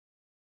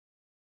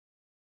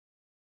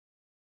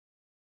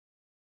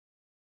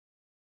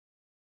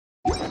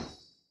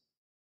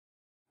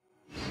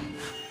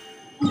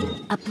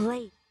A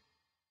plate.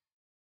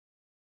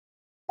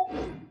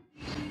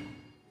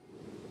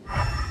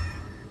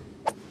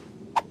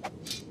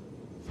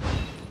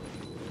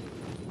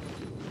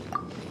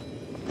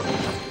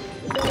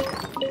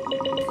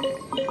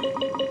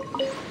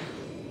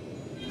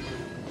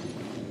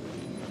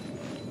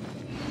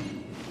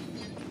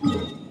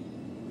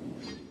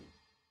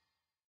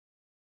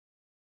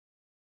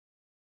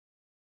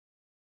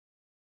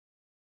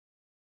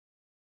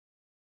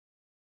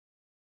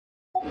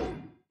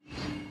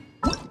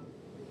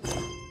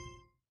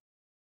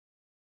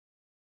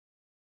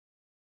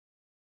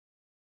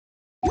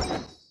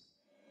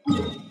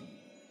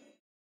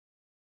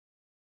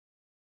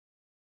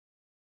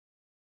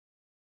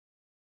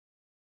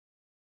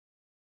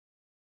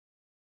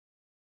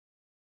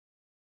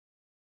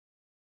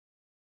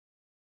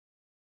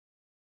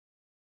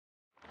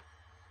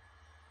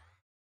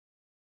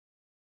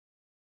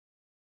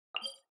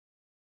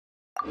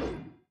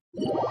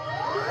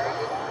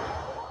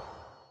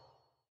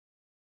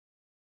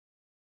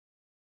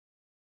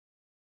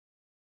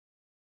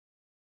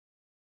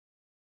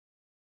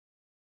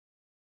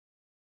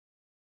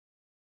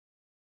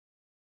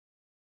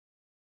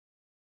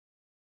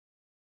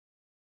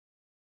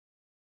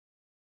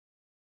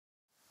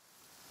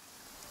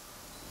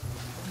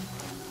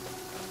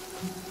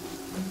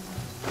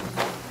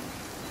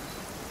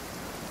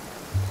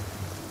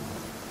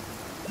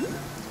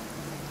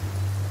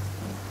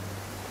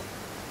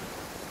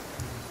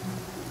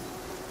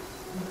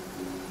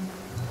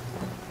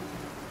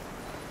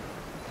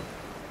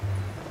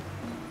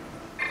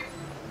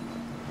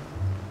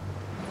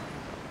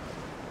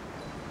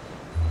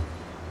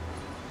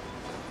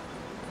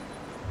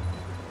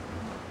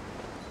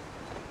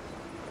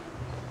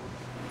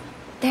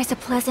 There's a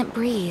pleasant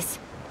breeze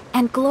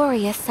and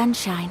glorious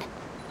sunshine.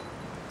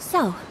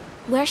 So,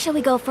 where shall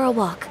we go for a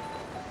walk?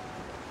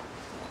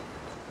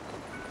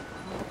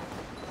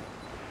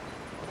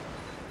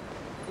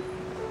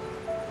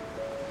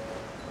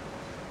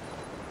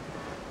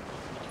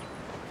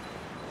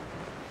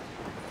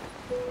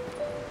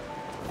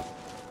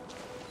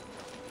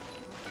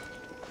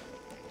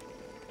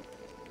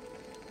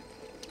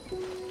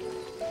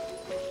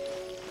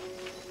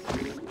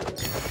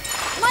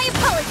 My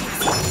apologies!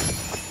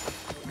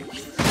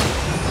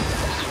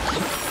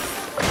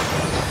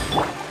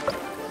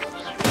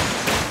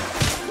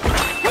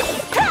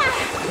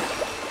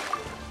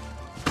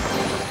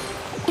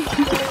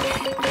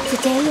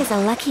 Today is a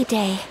lucky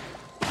day.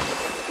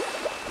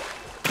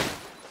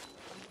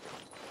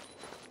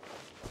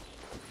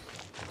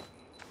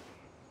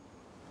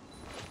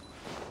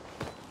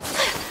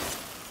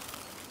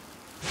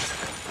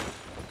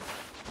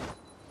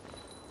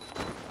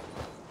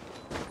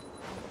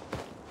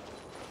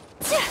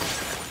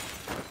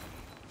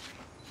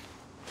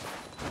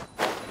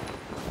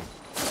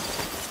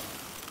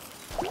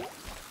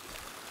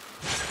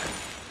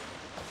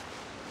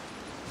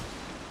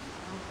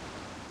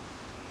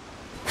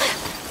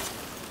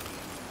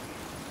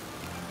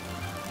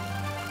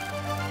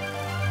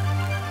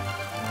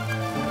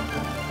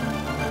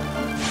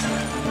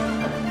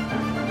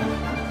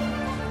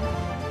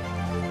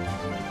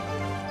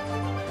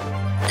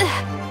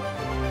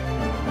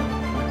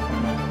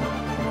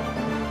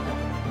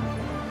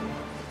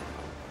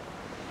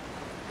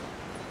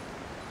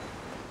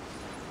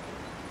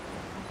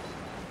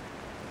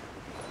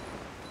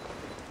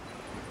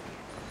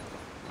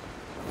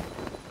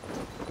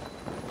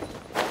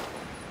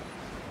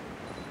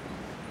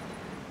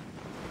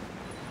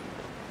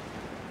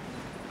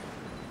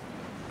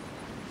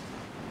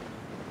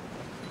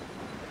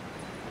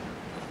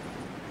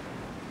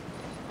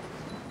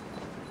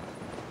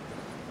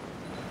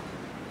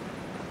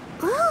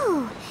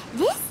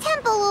 This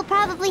temple will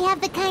probably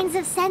have the kinds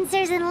of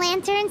sensors and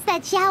lanterns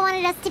that Xiao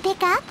wanted us to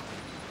pick up.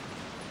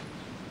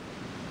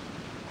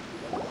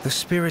 The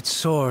spirit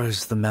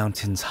soars the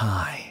mountains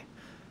high,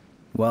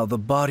 while the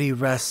body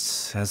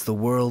rests as the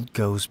world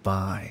goes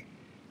by.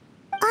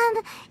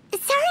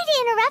 Sorry to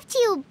interrupt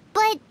you,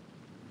 but...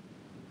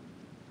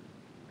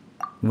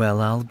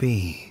 Well, I'll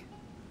be.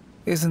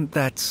 Isn't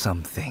that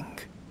something?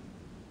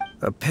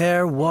 A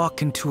pair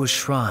walk into a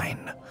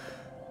shrine,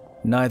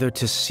 neither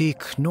to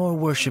seek nor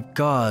worship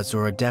gods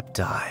or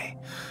adepti,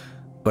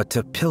 but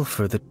to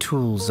pilfer the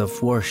tools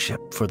of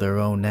worship for their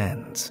own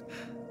ends.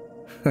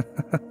 We know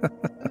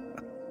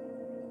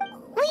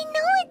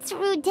it's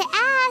rude to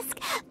ask,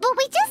 but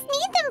we just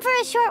need them for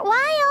a short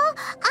while.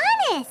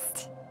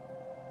 Honest!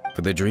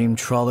 For the dream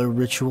trawler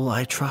ritual,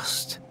 I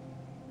trust.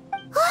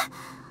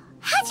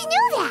 How'd you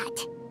know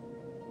that?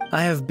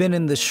 I have been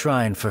in the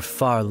shrine for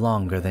far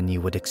longer than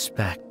you would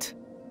expect.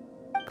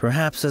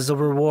 Perhaps as a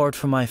reward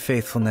for my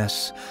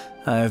faithfulness,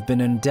 I have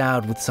been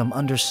endowed with some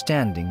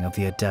understanding of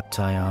the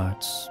adepti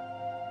arts.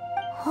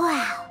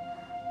 Wow.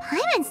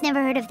 Paimon's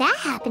never heard of that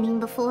happening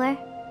before.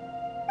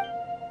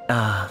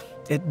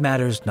 It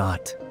matters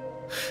not.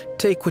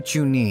 Take what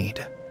you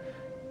need.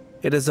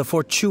 It is a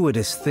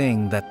fortuitous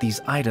thing that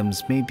these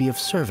items may be of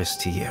service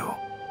to you.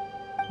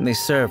 They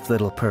serve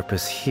little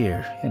purpose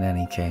here, in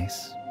any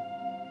case.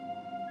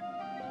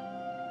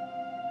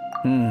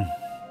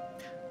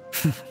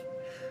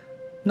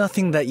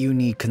 Nothing that you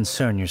need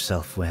concern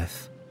yourself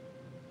with.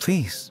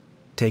 Please,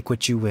 take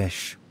what you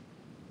wish.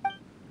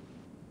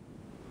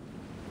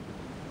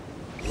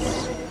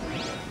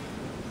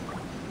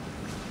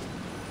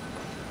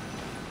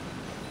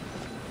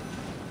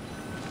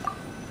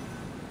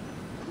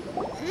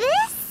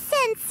 This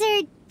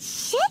sensor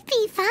should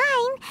be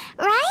fine,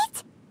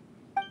 right?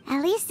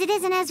 At least it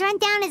isn't as run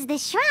down as the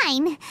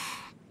shrine.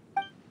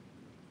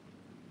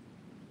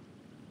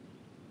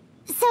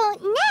 So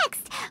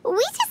next,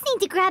 we just need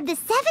to grab the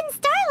 7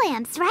 star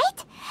lamps,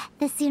 right?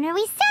 The sooner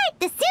we start,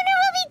 the sooner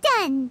we'll be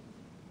done.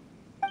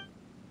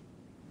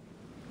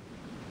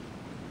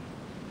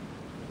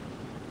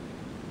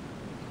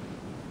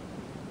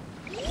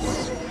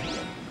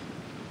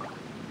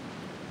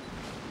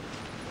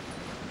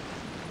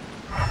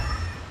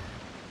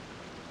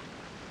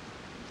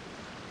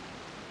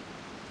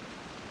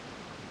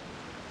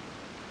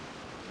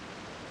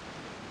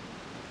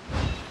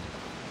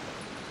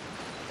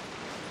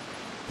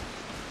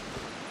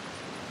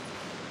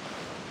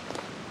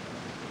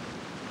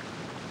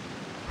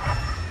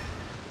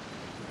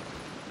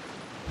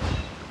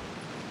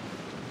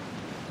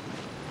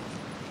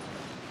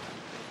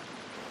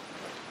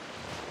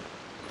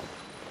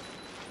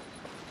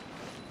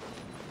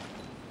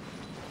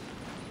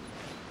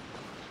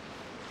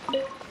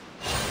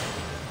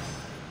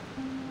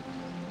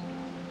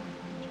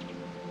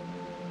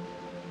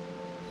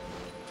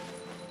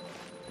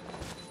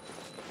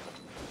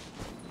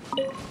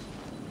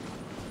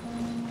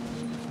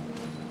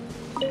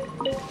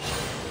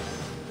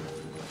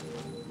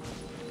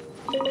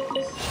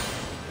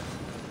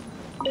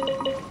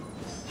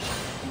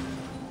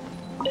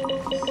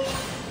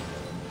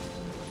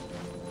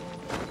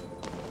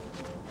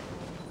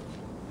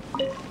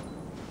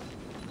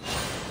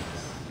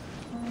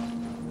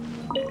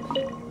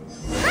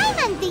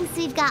 Paimon thinks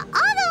we've got all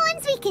the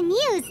ones we can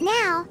use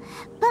now.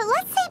 But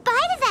let's say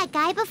bye to that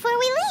guy before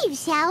we leave,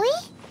 shall we?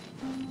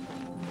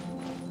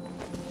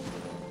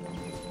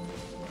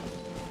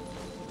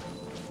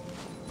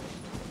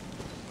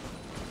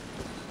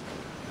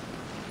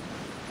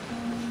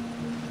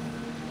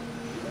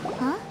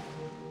 Huh?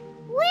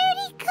 Where'd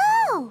he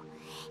go?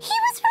 He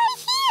was right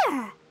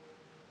here!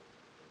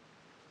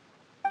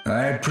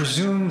 I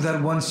presumed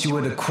that once you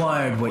had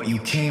acquired what you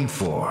came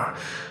for,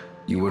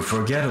 you would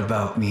forget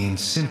about me and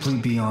simply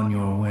be on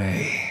your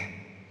way.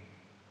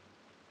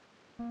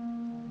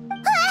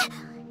 Ah!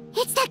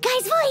 It's that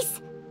guy's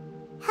voice!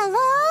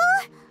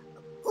 Hello?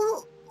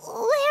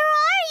 Where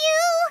are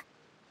you?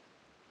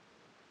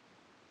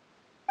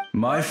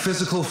 My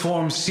physical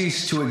form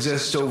ceased to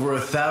exist over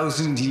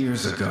 1,000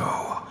 years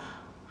ago.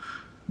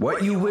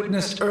 What you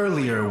witnessed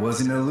earlier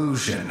was an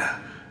illusion,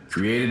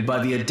 created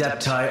by the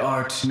Adepti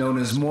art known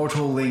as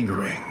mortal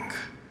lingering.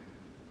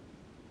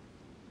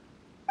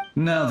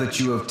 Now that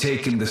you have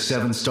taken the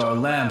 7 star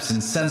lamps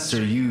and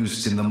sensor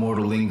used in the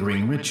mortal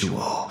lingering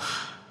ritual,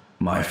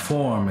 my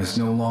form is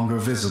no longer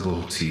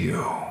visible to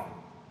you.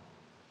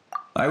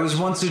 I was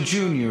once a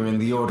junior in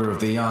the Order of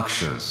the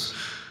Yakshas,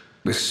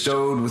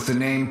 bestowed with the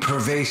name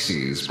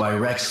Pervases by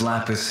Rex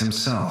Lapis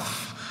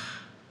himself.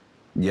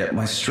 Yet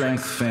my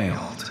strength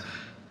failed,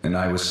 and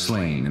I was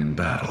slain in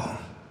battle.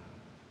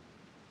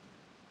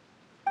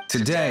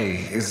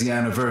 Today is the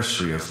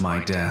anniversary of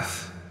my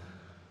death.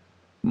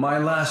 My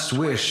last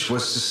wish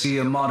was to see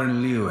a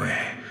modern Liyue,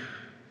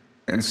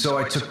 and so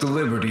I took the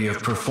liberty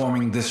of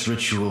performing this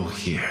ritual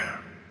here.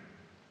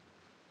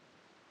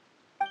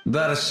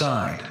 That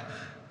aside,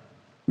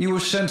 you were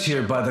sent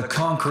here by the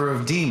Conqueror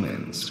of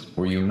Demons,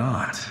 were you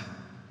not?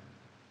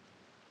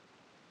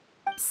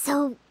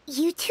 So,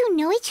 you two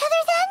know each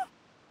other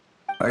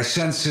then? I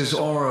sense his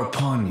aura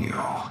upon you.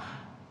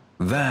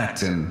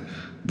 That and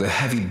the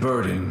heavy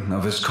burden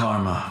of his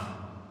karma.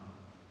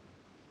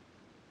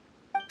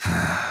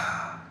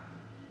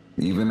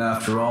 Even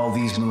after all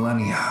these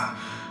millennia,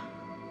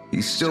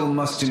 he still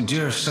must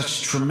endure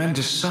such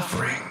tremendous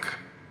suffering.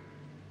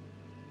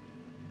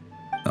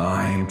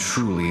 I am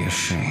truly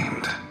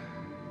ashamed.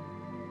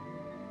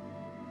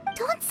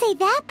 Don't say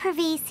that,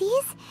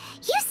 Pervases.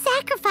 You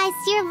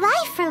sacrificed your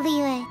life for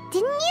Liyue,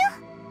 didn't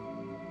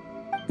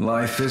you?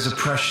 Life is a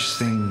precious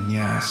thing,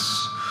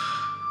 yes.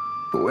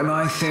 But when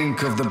I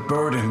think of the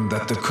burden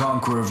that the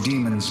Conqueror of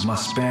Demons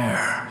must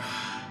bear,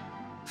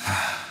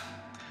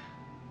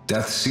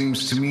 death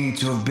seems to me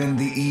to have been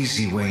the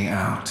easy way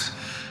out.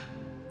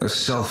 A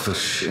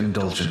selfish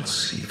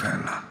indulgence,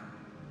 even.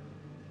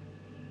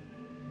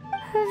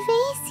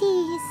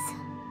 Pervases.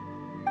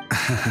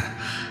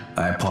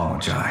 I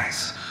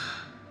apologize.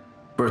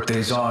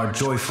 Birthdays are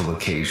joyful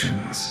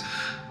occasions,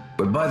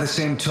 but by the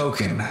same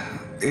token,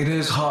 it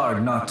is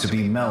hard not to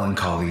be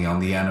melancholy on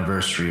the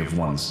anniversary of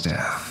one's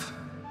death.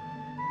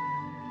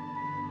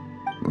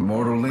 The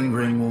mortal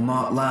lingering will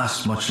not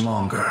last much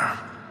longer.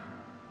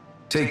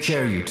 Take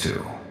care, you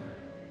two,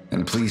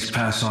 and please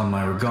pass on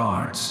my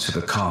regards to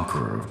the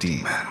Conqueror of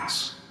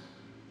Demons.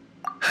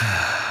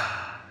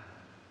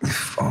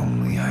 If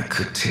only I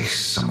could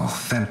taste some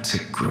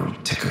authentic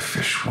grilled ticker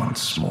fish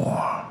once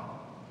more.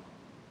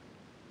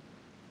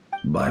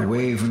 By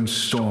wave and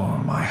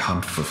storm I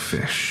hunt for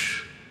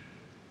fish.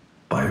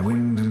 By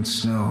wind and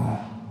snow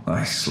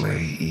I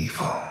slay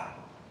evil.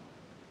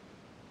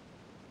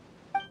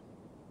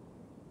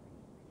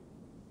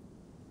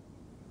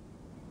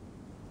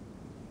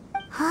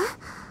 Huh?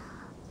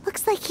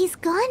 Looks like he's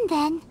gone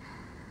then.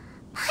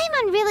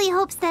 Paimon really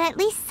hopes that at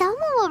least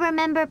someone will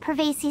remember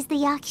Pervases the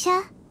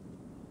Yaksha.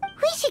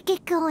 We should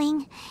get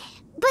going.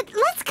 But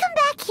let's come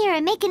back here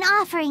and make an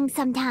offering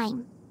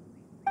sometime.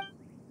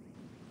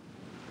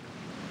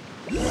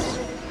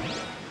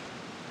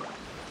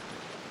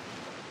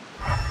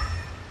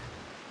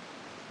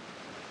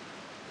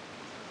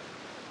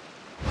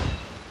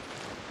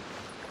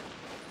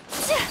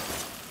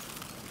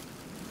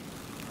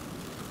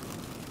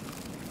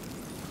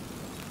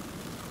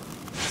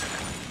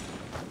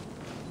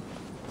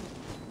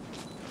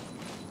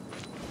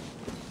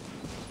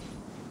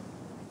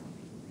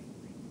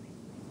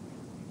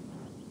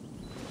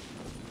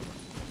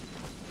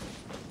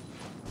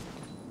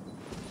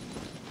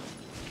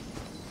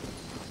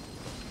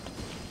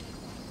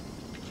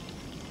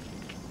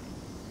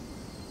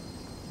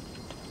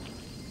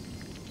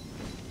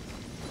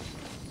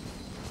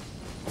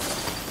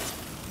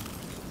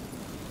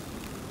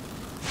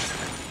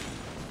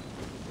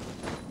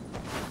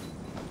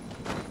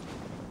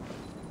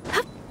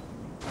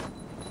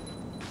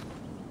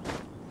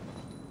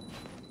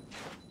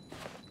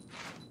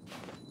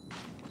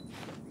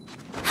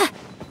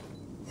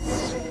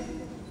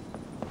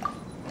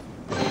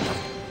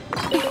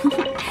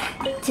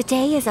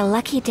 Today is a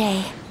lucky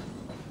day.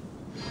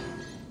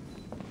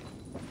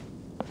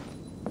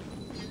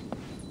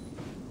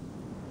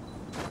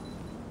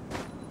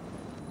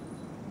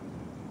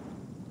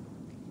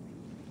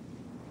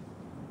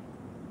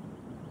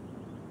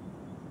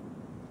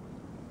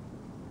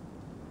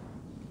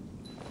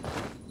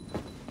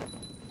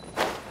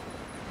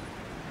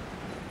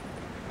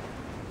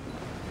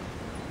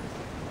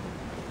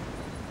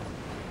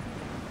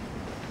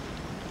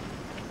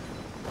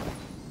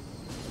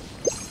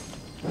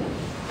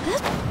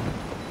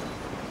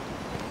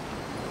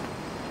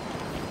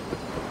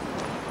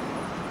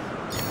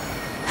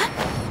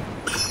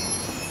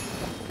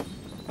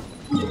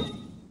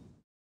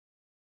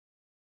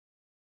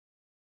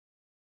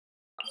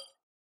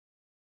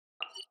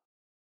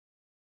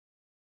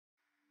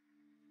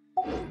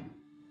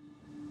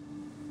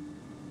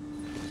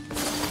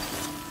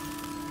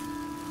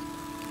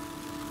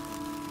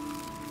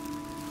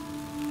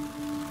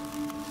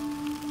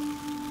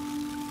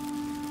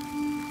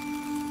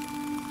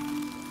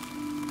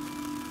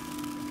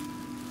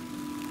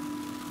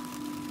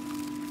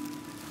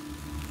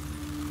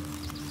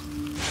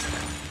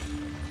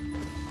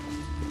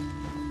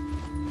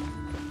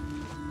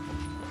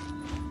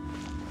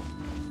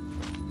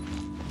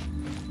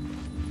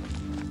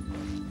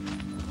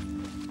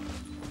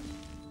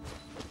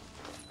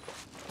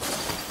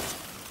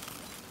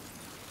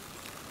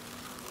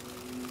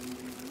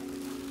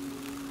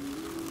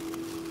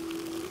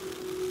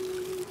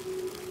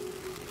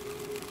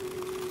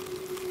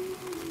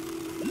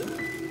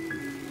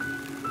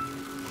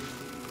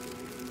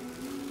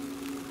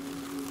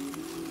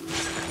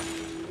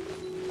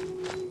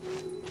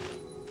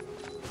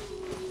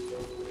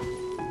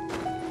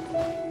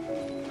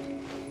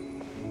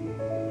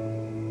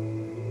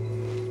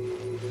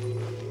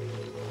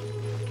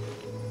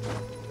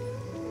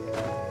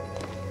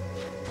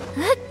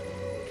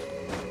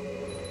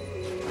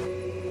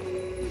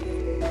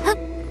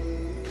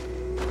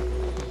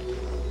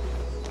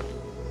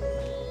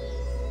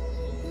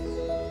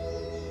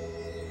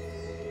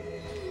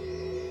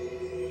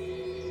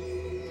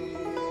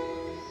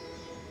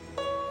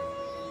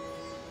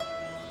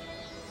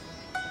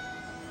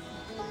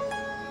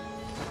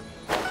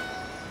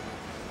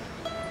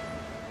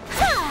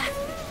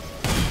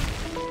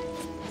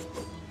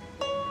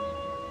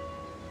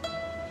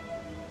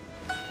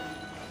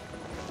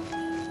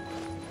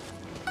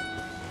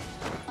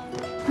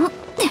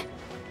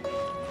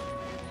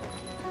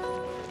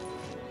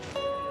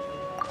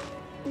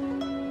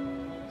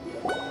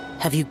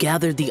 Have you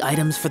gathered the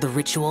items for the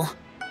ritual?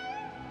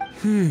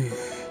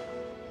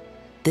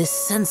 This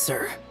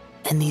censer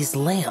and these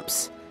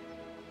lamps.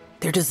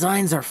 Their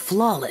designs are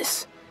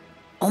flawless,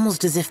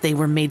 almost as if they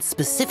were made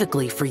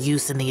specifically for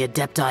use in the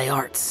Adepti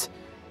arts.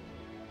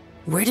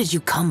 Where did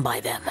you come by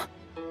them?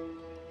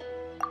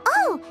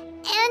 Oh,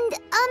 and,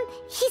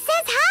 he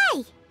says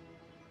hi!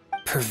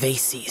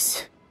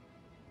 Pervases.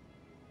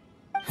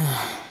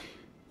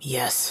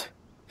 Yes.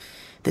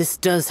 This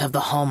does have the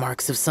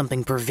hallmarks of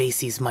something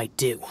Pervases might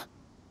do.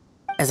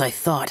 As I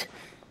thought,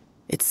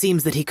 it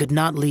seems that he could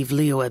not leave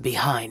Liyue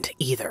behind,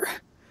 either.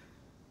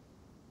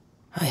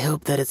 I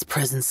hope that its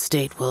present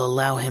state will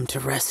allow him to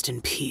rest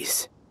in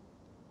peace.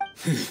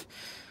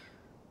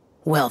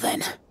 Well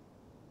then,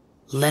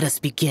 let us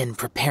begin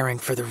preparing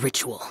for the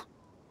ritual.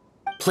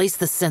 Place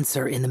the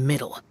censer in the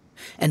middle,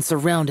 and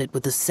surround it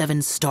with the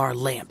 7-star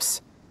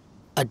lamps.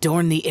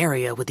 Adorn the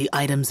area with the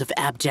items of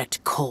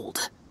abject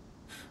cold.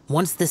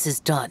 Once this is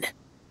done,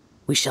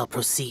 we shall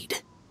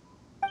proceed.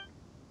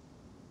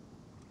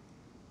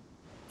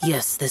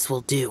 Yes, this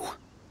will do.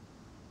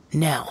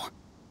 Now,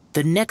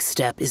 the next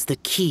step is the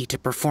key to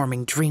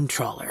performing Dream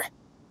Trawler.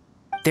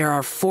 There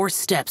are 4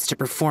 steps to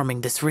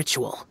performing this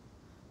ritual: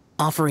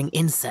 offering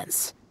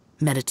incense,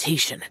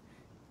 meditation,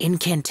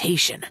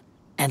 incantation,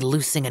 and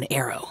loosing an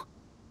arrow.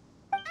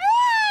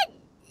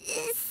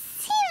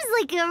 Seems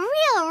like a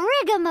real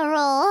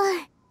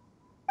rigmarole.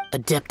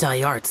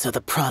 Adepti arts are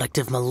the product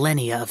of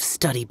millennia of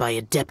study by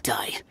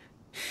Adepti.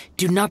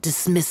 Do not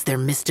dismiss their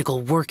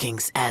mystical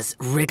workings as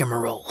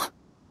rigmarole.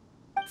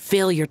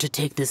 Failure to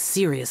take this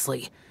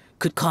seriously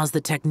could cause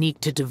the technique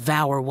to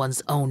devour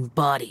one's own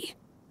body,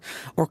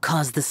 or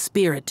cause the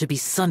spirit to be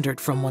sundered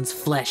from one's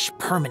flesh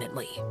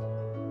permanently.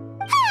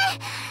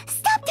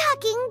 Stop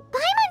talking!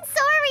 I'm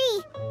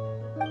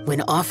sorry!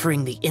 When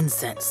offering the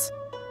incense,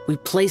 we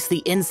place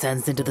the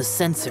incense into the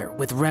censer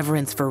with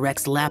reverence for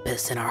Rex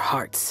Lapis in our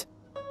hearts.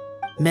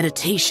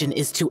 Meditation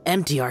is to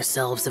empty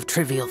ourselves of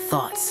trivial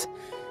thoughts,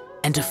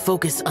 and to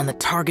focus on the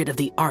target of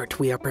the art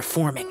we are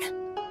performing.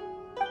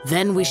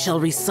 Then we shall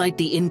recite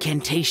the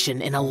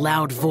incantation in a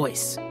loud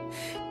voice.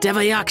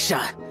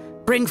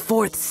 Devayaksha, bring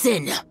forth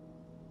sin!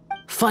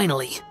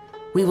 Finally,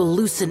 we will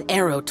loose an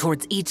arrow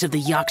towards each of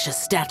the Yaksha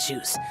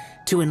statues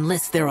to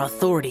enlist their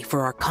authority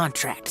for our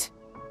contract.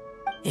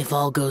 If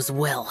all goes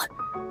well,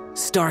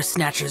 Star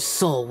Snatcher's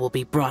soul will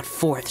be brought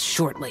forth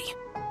shortly.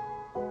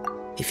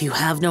 If you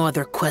have no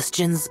other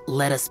questions,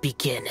 let us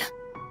begin.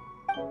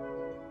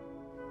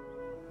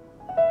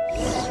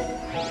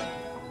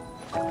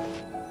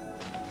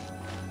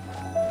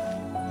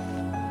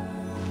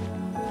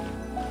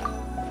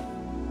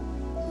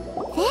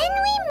 Then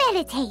we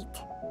meditate.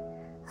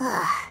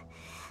 Ugh.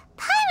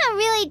 Paimon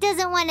really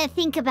doesn't want to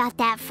think about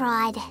that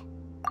fraud.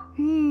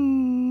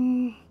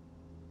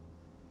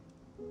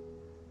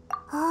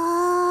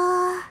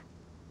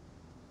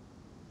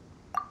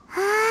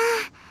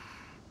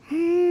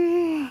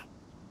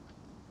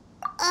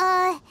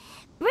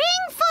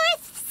 Bring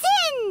forth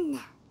sin!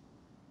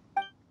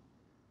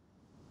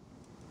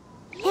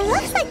 It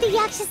looks like the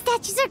Yaksha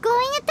statues are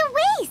glowing at the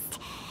waist.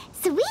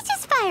 So we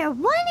just fire 1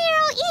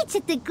 arrow each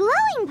at the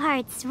glowing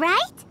parts,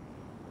 right?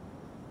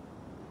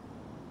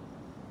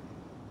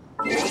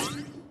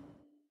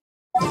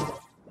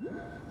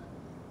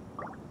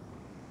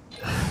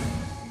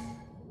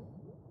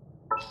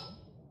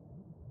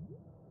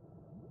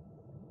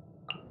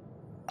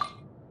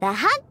 The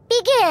hunt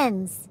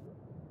begins!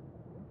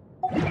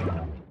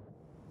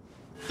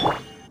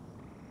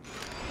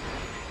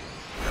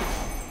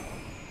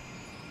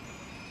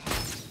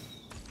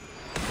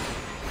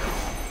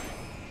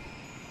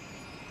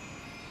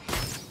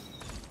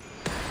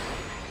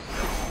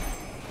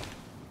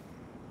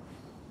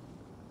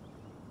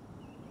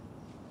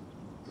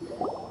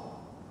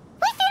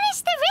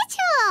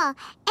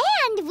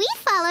 And we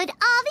followed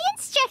all the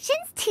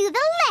instructions to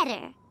the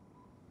letter.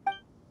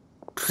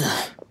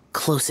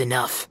 Close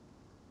enough.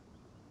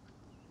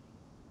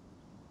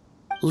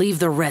 Leave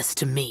the rest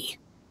to me.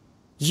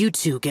 You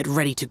two get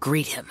ready to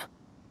greet him.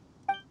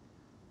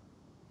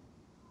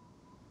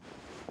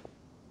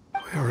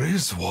 Where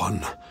is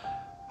one?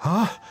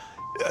 Huh?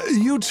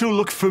 You two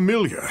look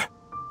familiar.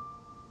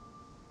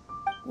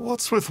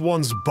 What's with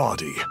one's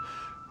body?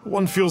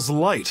 One feels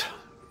light,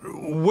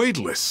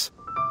 weightless.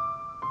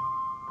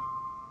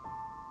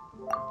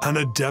 An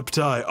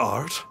Adepti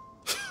art?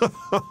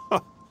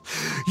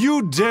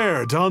 You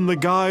dare don the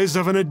guise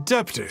of an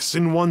Adeptus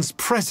in one's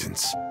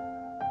presence.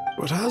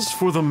 But as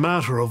for the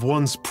matter of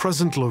one's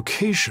present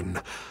location,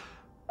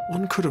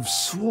 one could have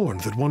sworn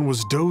that one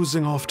was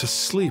dozing off to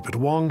sleep at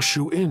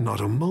Wangshu Inn not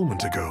a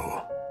moment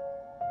ago.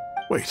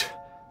 Wait,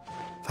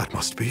 that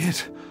must be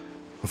it.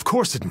 Of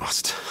course it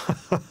must.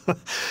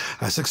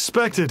 As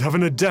expected of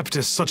an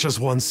Adeptus such as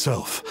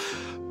oneself.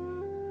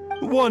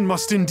 One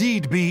must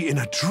indeed be in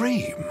a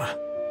dream.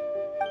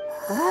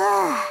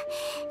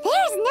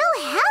 There's no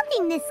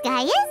helping this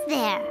guy, is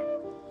there?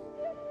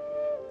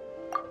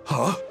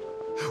 Huh?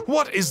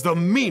 What is the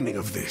meaning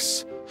of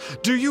this?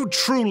 Do you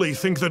truly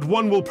think that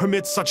one will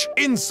permit such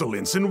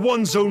insolence in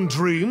one's own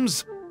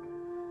dreams?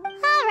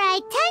 All right,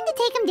 time to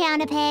take him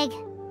down a peg.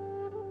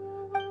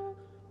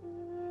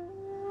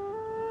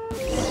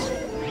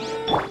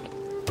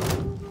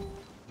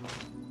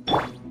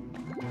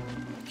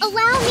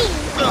 Allow me!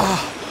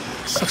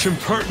 Such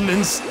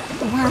impertinence!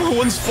 Where are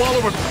one's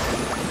followers?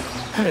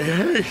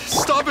 Hey,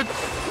 stop it!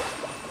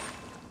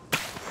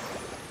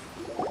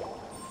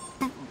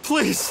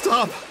 Please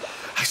stop!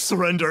 I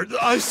surrender!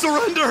 I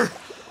surrender!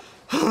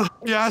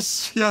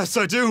 Yes,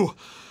 I do.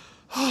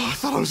 Oh, I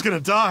thought I was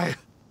gonna die.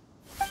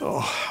 Oh,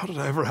 how did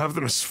I ever have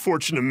the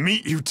misfortune to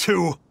meet you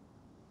two?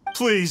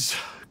 Please,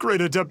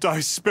 Great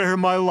Adepti, spare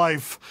my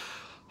life.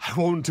 I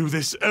won't do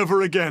this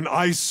ever again,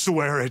 I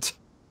swear it.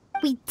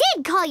 We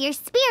did call your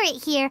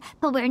spirit here,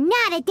 but we're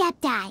not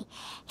Adepti.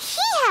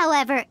 He,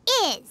 however,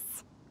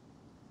 is.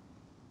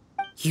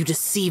 You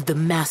deceive the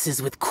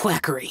masses with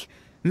quackery,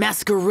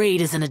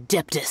 masquerade as an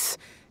Adeptus,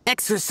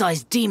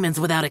 exorcise demons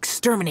without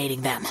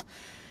exterminating them,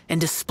 and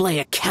display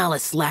a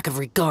callous lack of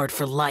regard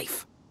for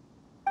life.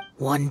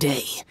 One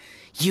day,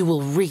 You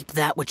will reap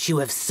that which you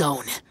have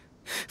sown.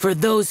 For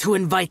those who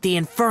invite the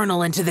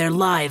infernal into their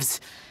lives,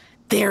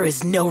 there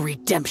is no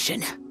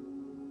redemption.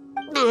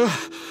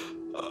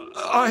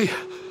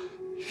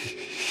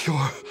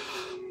 You're...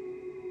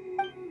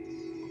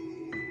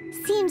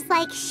 Seems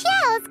like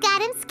Xiao's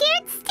got him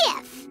scared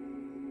stiff.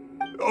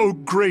 Oh,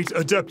 great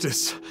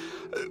Adeptus.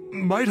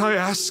 Might I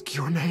ask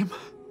your name?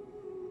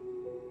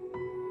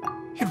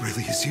 It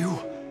really is you.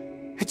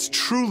 It's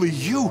truly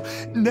you.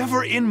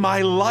 Never in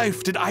my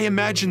life did I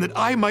imagine that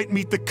I might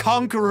meet the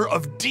conqueror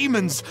of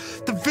demons,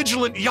 the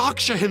vigilant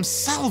Yaksha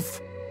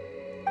himself.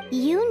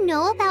 You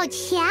know about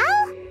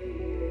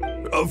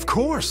Xiao? Of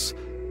course.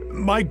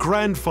 My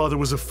grandfather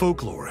was a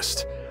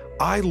folklorist.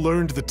 I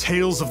learned the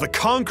tales of the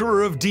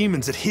conqueror of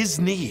demons at his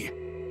knee.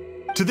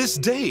 To this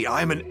day,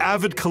 I am an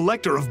avid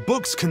collector of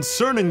books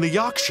concerning the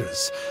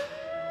Yakshas.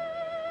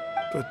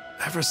 But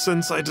ever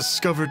since I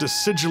discovered a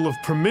sigil of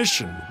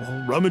permission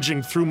while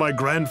rummaging through my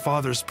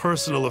grandfather's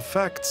personal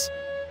effects,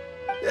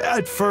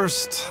 at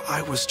first,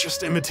 I was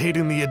just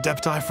imitating the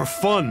Adepti for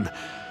fun.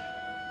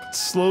 But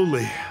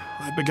slowly,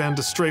 I began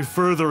to stray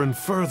further and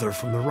further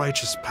from the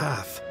righteous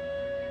path.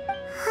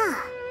 Huh.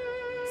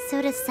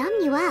 So to sum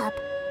you up,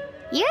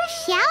 you're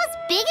Xiao's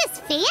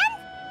biggest fan?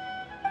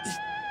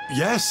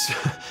 Yes.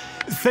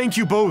 Thank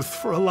you both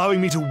for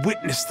allowing me to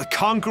witness the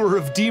conqueror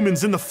of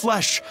demons in the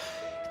flesh.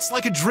 It's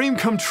like a dream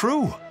come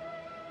true.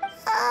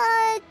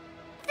 That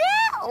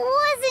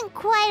wasn't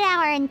quite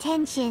our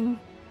intention.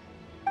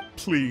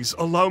 Please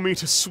allow me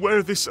to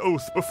swear this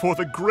oath before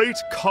the great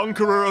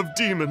conqueror of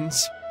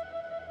demons.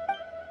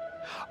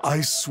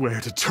 I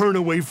swear to turn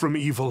away from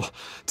evil,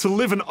 to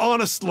live an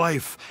honest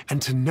life,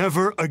 and to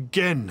never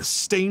again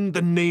stain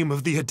the name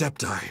of the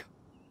Adepti.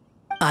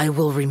 I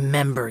will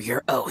remember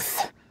your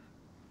oath.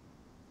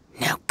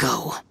 Now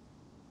go.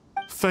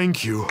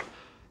 Thank you.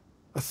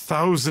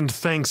 1,000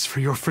 thanks for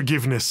your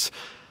forgiveness,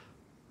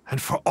 and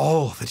for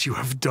all that you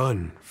have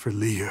done for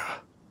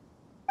Leah.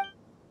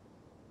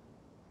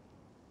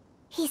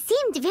 He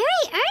seemed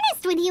very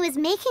earnest when he was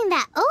making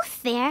that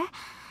oath there.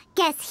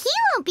 Guess he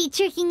won't be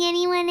tricking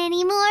anyone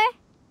anymore.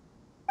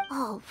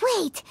 Oh,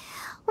 wait.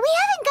 We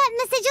haven't gotten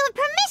the sigil of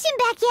permission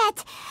back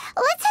yet.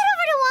 Let's head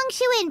over to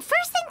Wangshu Inn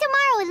first thing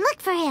tomorrow and look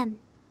for him.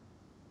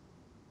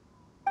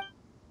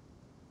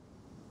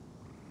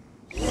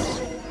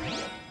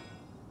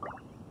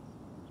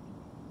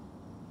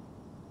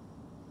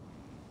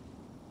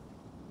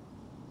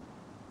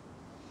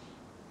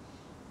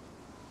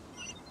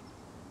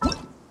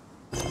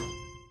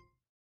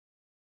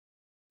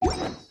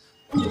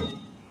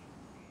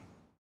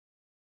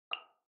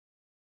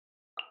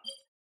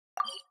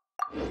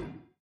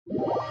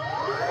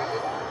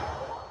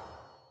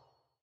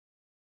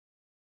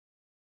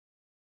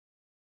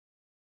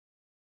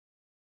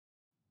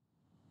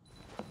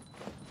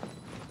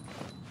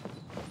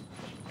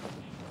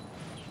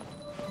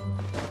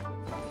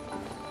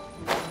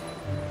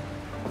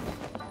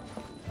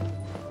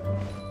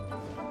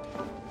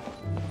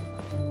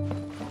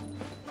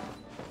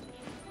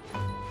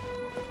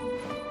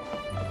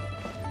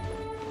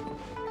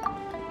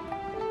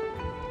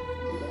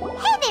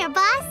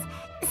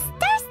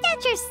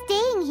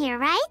 Here,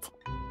 right?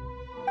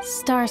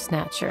 Star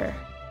Snatcher.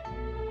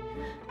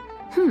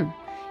 You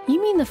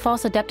mean the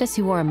false Adeptus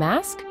who wore a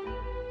mask?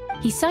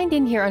 He signed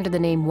in here under the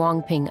name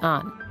Wang Ping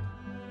An.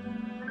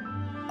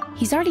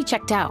 He's already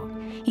checked out.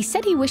 He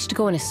said he wished to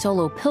go on a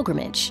solo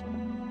pilgrimage.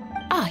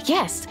 Ah,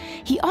 yes.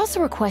 He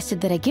also requested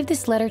that I give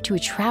this letter to a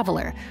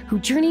traveler who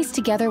journeys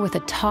together with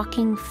a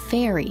talking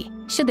fairy,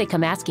 should they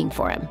come asking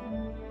for him.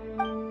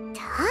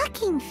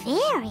 Talking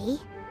fairy?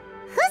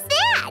 Who's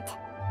that?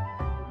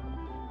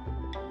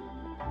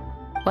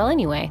 Well,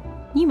 anyway,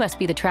 you must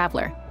be the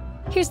traveler.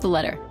 Here's the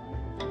letter.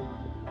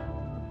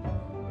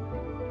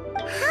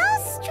 How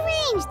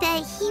strange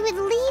that he would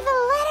leave a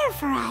letter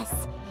for us.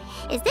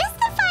 Is this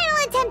the final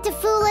attempt to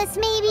fool us,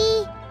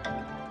 maybe?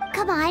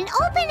 Come on,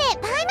 open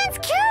it! Paimon's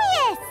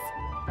curious!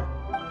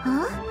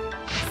 Huh?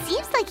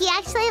 Seems like he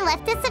actually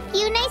left us a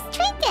few nice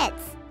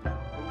trinkets.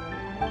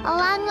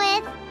 Along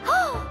with...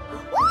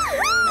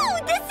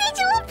 Woohoo! The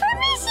sigil of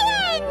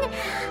permission!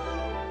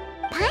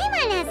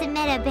 Paimon hasn't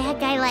met a bad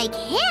guy like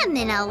him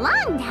in a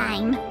long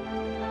time.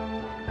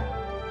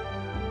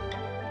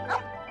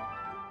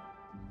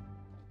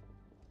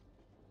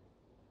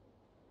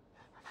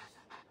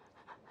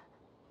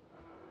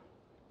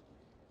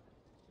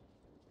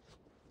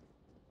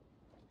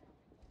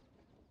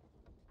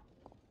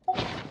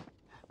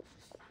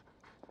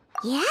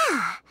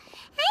 Yeah.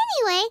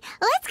 Anyway,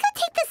 let's go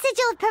take the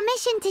sigil of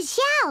permission to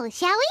Xiao,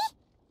 shall we?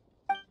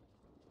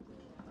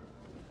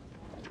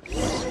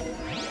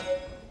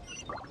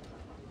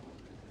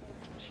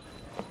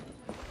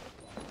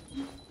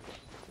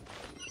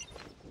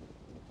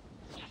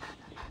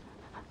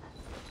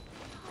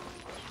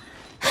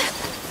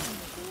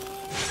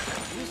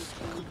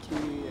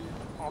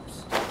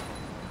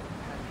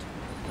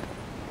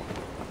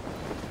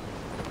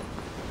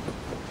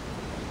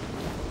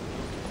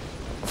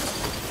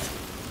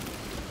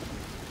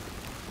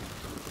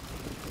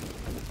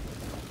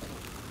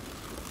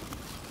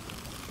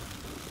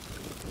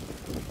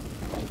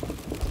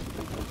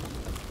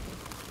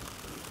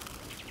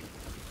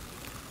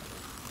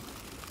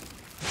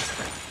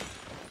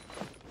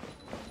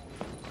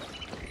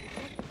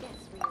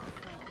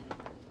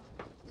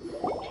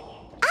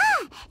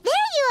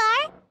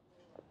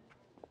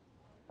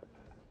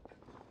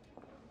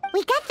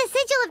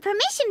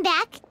 I'm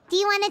back. Do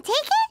you want to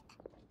take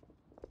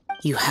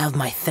it? You have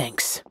my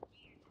thanks.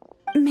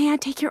 May I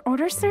take your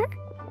order, sir?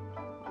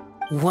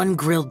 1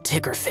 grilled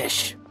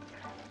tickerfish.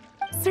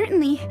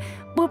 Certainly.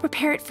 We'll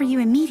prepare it for you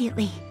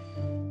immediately.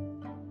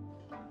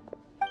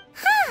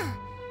 Huh.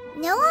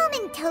 No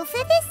almond tofu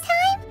this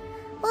time?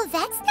 Well,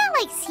 that's not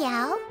like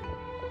Xiao.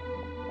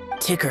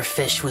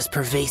 Tickerfish was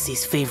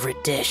Pervasi's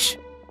favorite dish.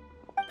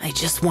 I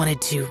just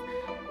wanted to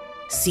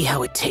see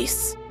how it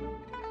tastes.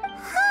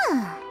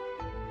 Huh.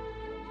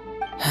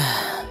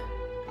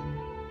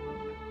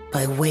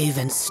 By wave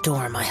and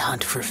storm I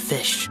hunt for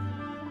fish.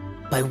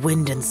 By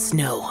wind and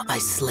snow I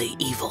slay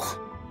evil.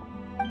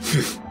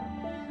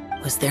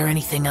 Was there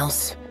anything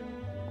else?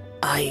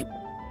 I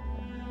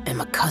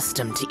am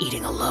accustomed to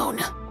eating alone.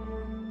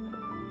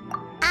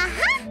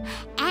 Uh-huh.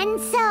 And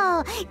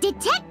so,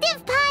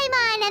 Detective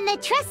Paimon and the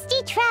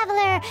trusty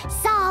traveler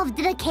solved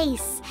the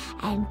case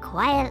and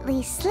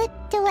quietly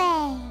slipped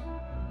away.